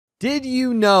Did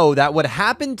you know that what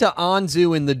happened to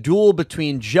Anzu in the duel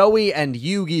between Joey and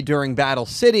Yugi during Battle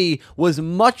City was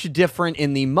much different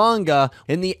in the manga?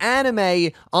 In the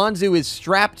anime, Anzu is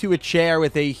strapped to a chair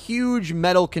with a huge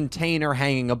metal container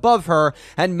hanging above her,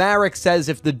 and Marek says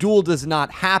if the duel does not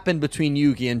happen between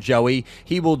Yugi and Joey,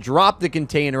 he will drop the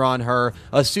container on her,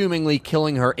 assumingly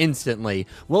killing her instantly.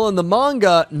 Well, in the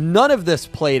manga, none of this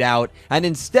played out, and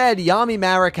instead, Yami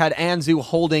Marek had Anzu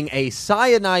holding a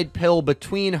cyanide pill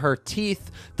between her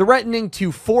teeth, threatening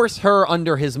to force her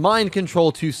under his mind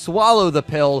control to swallow the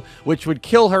pill, which would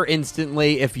kill her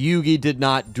instantly if Yugi did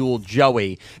not duel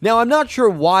Joey. Now, I'm not sure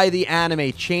why the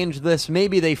anime changed this.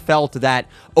 Maybe they felt that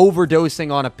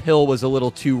overdosing on a pill was a little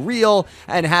too real,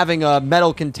 and having a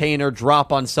metal container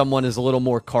drop on someone is a little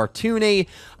more cartoony,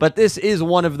 but this is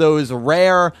one of those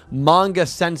rare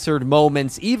manga-censored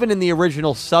moments, even in the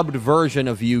original subbed version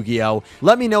of Yu-Gi-Oh!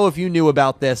 Let me know if you knew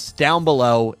about this down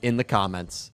below in the comments.